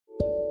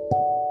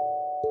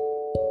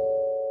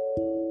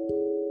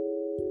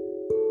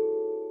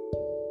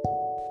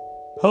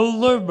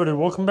Hello everybody,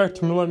 welcome back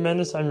to Moonlight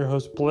Madness. I'm your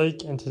host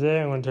Blake, and today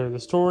I'm going to tell you the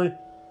story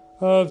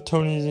of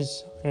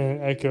Tony's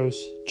and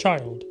Echo's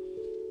child.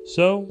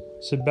 So,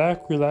 sit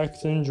back,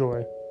 relax, and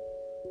enjoy.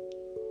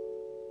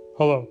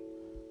 Hello,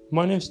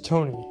 my name's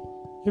Tony.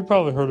 You've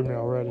probably heard of me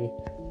already.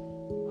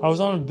 I was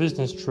on a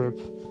business trip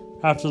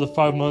after the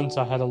 5 months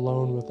I had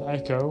alone with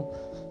Echo,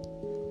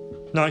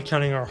 not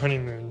counting our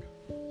honeymoon.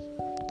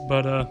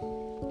 But,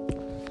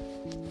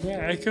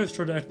 Echo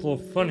started to act a little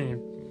funny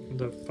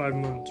the 5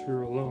 months we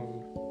were alone.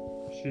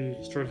 She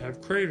started to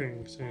have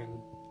cravings and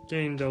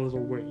gained a little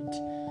weight.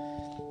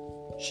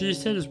 She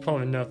said it's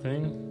probably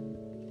nothing,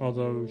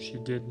 although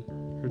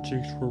her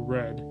cheeks were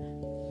red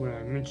when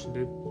I mentioned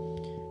it,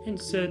 and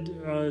said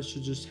I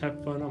should just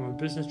have fun on my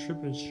business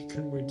trip and she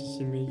couldn't wait to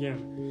see me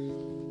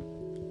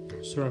again.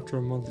 So after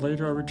a month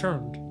later, I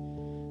returned,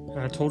 and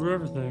I told her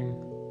everything,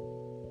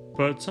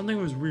 but something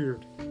was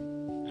weird.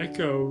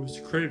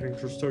 Echo's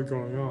cravings were still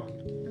going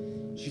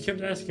on. She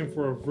kept asking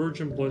for a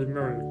virgin Bloody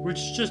Mary, which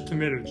is just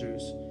tomato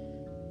juice.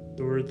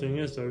 The weird thing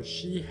is, though,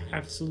 she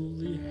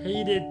absolutely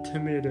hated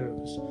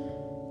tomatoes.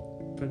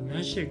 But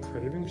now she had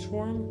cravings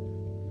for them?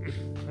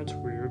 That's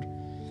weird.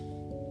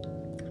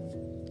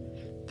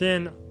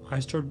 Then I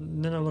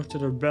looked at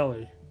her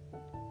belly.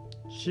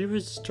 She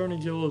was starting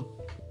to get a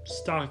little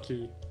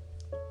stocky,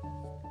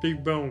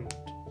 big boned.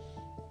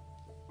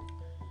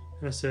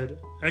 And I said,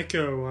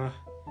 Echo,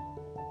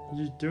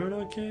 you doing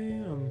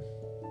okay?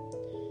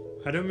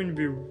 I don't mean to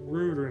be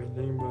rude or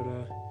anything, but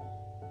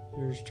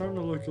you're starting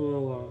to look a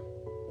little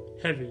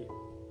heavy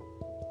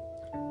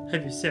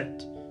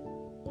set,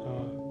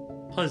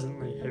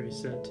 pleasantly heavy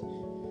set.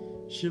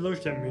 She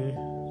looked at me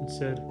and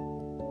said,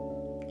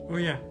 oh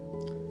yeah,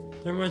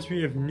 that reminds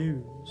me of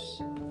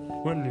news.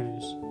 What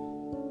news?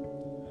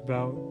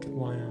 About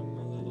why I'm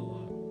a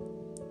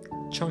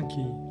little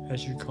chunky,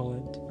 as you call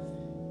it.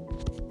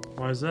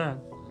 Why is that?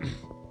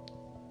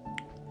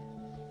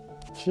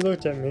 She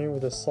looked at me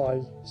with a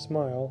sly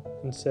smile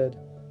and said,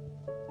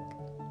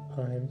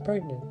 I'm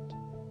pregnant.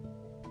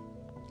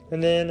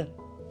 And then,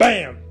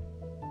 BAM!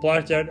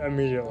 Blacked out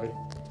immediately.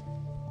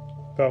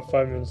 About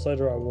 5 minutes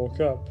later, I woke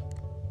up,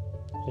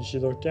 and she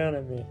looked down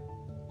at me.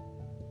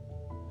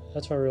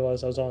 That's when I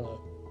realized I was on a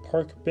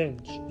park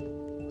bench,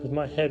 with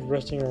my head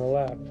resting on her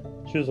lap.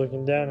 She was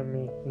looking down at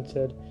me and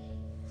said,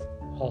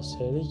 I'll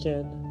say it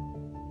again,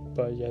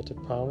 but you have to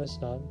promise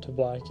not to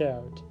black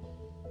out.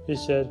 He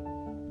said,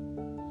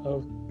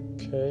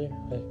 okay,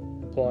 I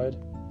replied.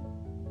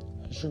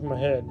 I shook my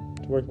head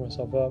to wake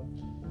myself up.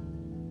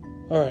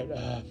 Alright,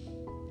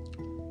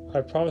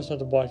 I promise not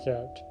to black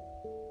out.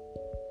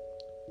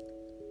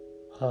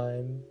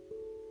 I'm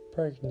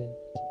pregnant.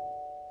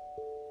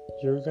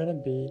 You're gonna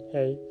be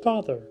a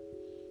father.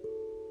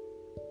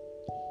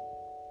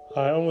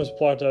 I almost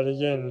blacked out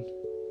again,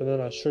 but then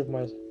I shook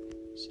my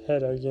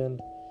head again.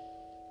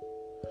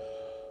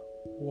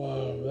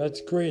 Wow,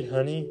 that's great,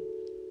 honey.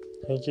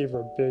 I gave her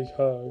a big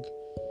hug.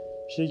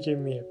 She gave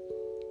me a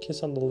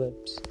kiss on the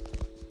lips,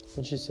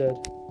 and she said,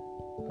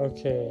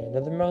 okay,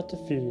 another mouth to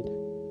feed.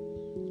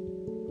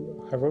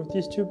 I wrote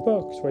these 2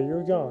 books while you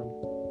were gone,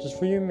 just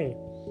for you and me.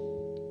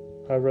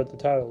 I read the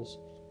titles,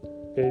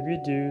 Baby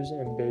Do's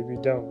and Baby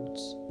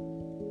Don'ts.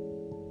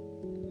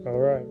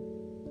 Alright.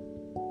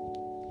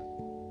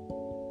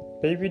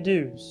 Baby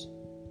Do's.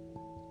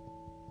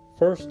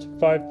 First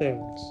 5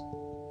 things.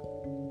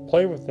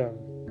 Play with them.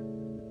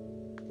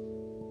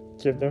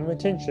 Give them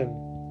attention.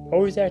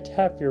 Always act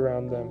happy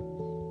around them.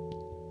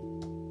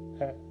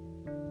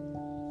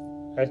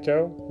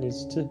 Echo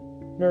needs to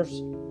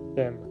nurse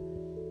them.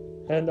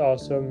 And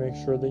also make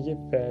sure they get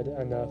fed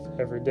enough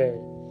every day.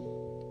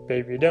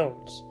 Baby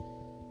don'ts.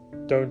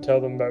 Don't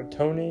tell them about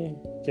Tony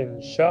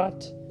getting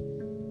shot.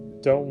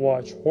 Don't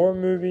watch horror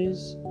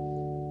movies.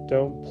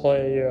 Don't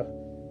play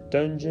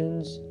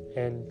Dungeons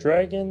and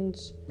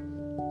Dragons.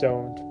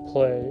 Don't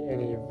play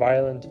any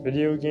violent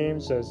video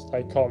games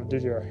like Call of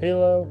Duty or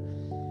Halo.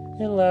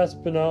 And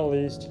last but not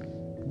least,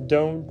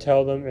 don't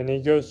tell them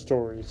any ghost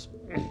stories.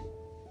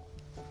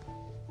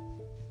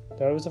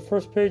 That was the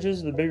first pages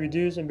of the Baby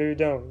Do's and Baby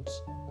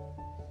Don'ts.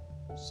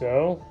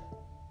 So,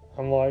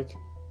 I'm like,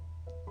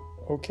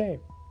 okay.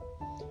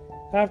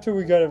 After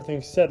we got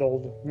everything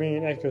settled, me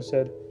and Echo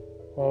said,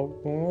 well,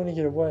 when we want to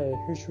get away,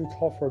 who should we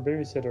call for a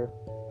babysitter?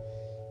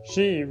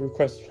 She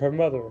requested her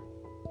mother.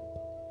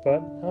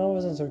 But I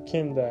wasn't so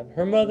keen to that.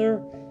 Her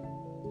mother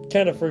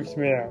kind of freaks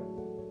me out.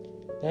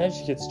 Now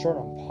she gets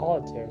started on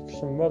politics,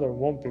 her mother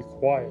won't be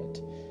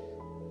quiet.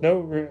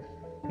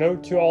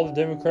 Note to all the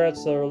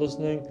Democrats that are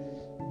listening,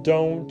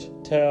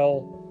 don't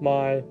tell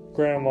my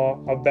grandma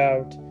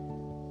about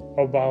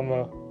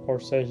Obama or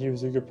say he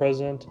was a good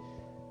president,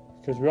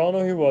 because we all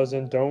know he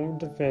wasn't. Don't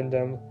defend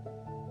him,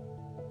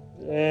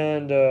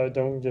 and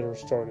don't get her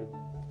started.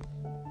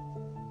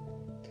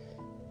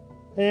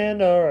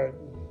 And alright,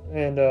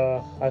 and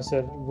I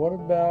said, what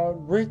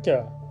about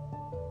Rika,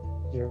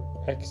 your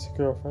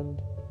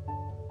ex-girlfriend?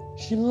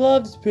 She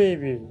loves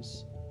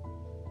babies.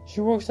 She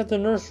works at the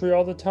nursery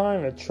all the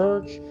time, at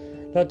church.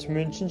 Not to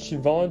mention, she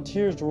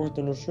volunteers to work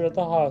the nursery at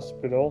the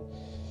hospital.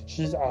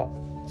 She's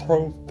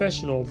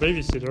professional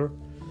babysitter.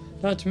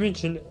 Not to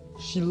mention,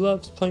 she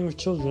loves playing with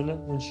children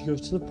when she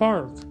goes to the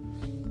park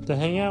to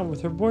hang out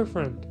with her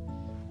boyfriend.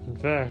 In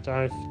fact,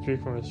 I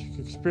speak from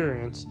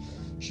experience.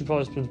 She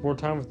probably spends more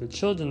time with the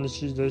children than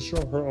she does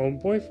her own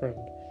boyfriend.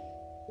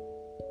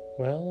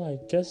 Well, I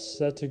guess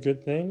that's a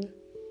good thing.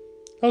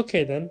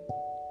 Okay then.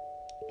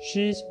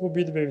 She will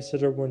be the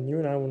babysitter when you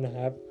and I want to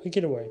have a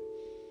getaway.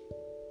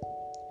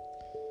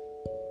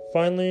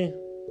 Finally,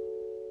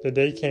 the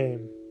day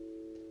came.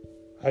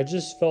 I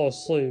just fell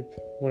asleep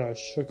when I was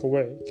shook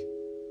awake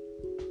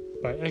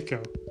by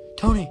Echo.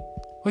 Tony,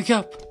 wake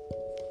up!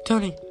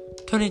 Tony,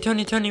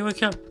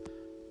 wake up!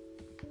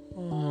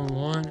 Oh,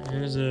 what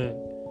is it?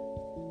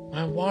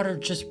 My water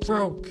just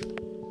broke.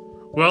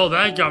 Well,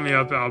 that got me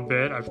up out of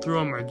bed. I threw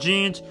on my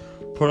jeans,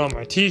 put on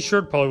my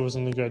t-shirt. Probably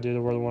wasn't a good idea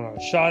to wear the one I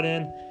was shot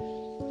in.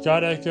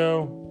 Got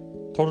Echo,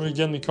 told her to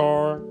get in the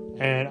car,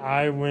 and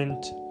I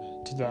went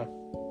to the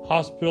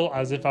hospital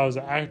as if I was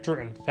an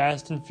actor in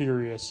Fast and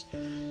Furious.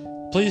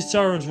 Police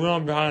sirens went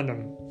on behind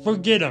them.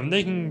 Forget them.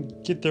 They can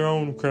get their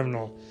own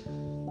criminal.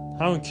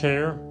 I don't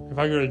care if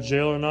I go to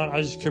jail or not.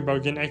 I just care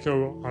about getting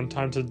Echo on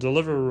time to the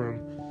delivery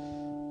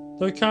room.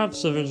 The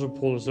cops eventually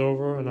pulled us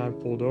over, and I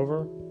pulled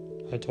over.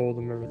 I told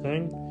them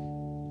everything.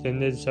 Then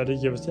they decided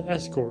to give us an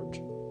escort.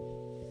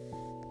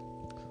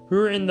 We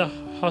were in the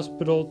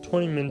hospital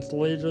 20 minutes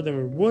later than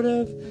we would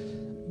have,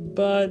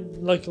 but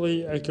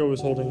luckily Echo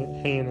was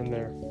hanging in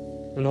there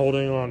and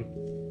holding on.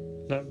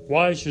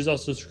 Why? She was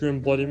also screaming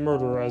bloody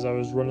murder as I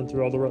was running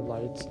through all the red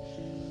lights.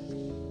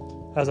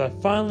 As I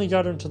finally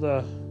got into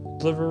the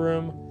delivery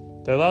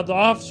room, they allowed the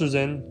officers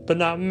in, but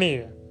not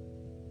me.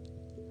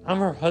 I'm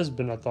her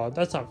husband, I thought.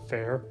 That's not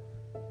fair.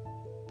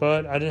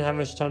 But I didn't have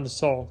much time to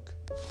sulk.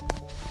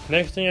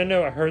 Next thing I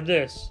know, I heard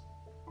this.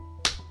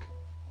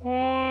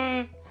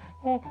 Along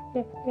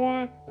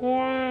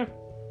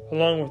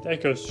with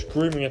Echo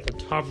screaming at the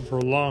top of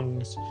her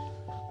lungs.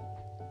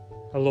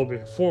 A little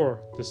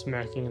before the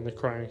smacking and the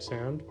crying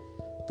sound,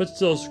 but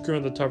still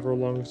screaming at the top of her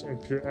lungs in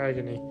pure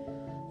agony.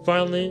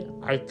 Finally,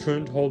 I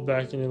couldn't hold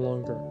back any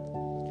longer.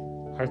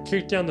 I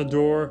kicked down the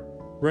door,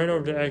 ran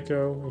over to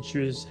Echo, and she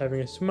was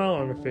having a smile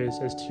on her face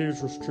as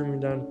tears were streaming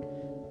down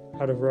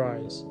out of her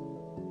eyes.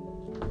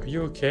 "Are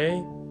you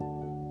okay?"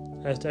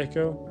 asked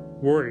Echo,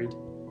 worried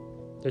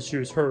that she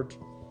was hurt.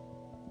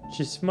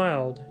 She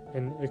smiled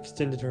and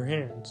extended her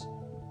hands,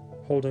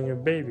 holding a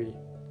baby,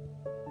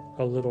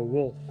 a little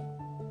wolf.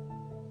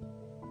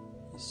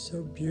 "He's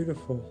so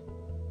beautiful.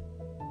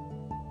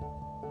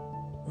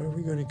 What are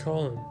we going to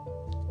call him?"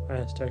 I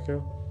asked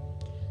Echo.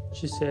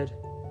 She said,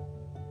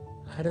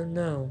 "I don't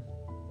know.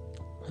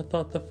 I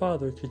thought the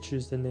father could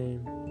choose the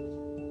name."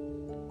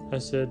 I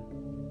said,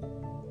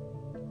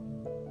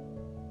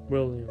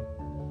 "William.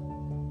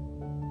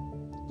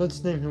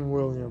 Let's name him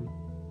William."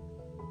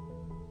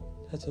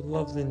 "That's a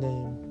lovely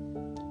name,"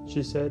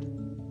 she said.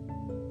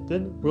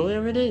 "Then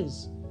William it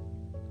is."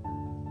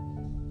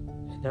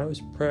 And I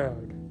was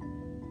proud.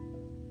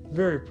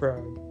 Very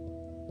proud.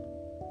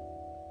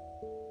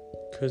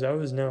 Because I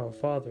was now a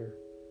father.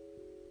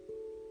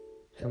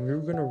 And we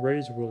were going to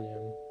raise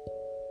William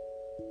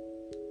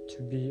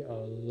to be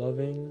a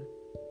loving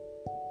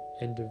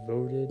and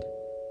devoted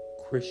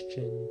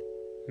Christian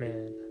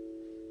man.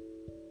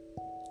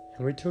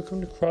 And we took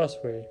him to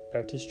Crossway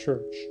Baptist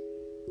Church.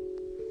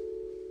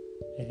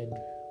 And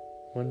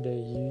one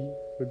day he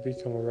would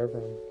become a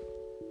reverend.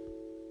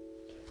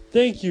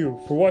 Thank you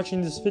for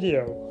watching this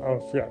video. Oh, I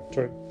forgot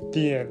to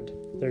the end.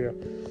 There you go.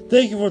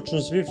 Thank you for watching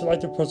this video. If you like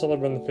to punch all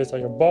over in the face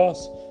like a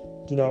boss,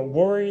 do not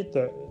worry.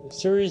 The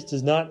series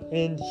does not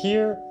end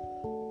here.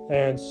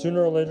 And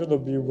sooner or later, there'll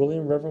be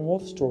William Reverend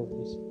Wolf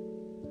stories,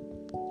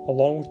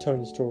 along with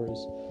Tony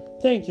stories.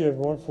 Thank you,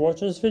 everyone, for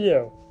watching this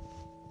video.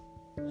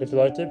 If you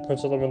liked it,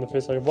 punch all over in the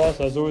face like a boss.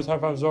 As always, high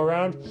fives all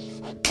around.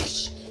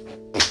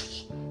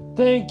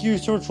 Thank you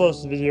so much for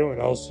watching this video,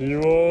 and I'll see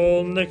you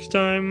all next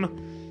time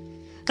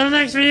in the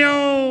next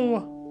video.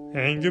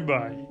 And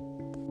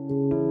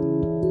goodbye.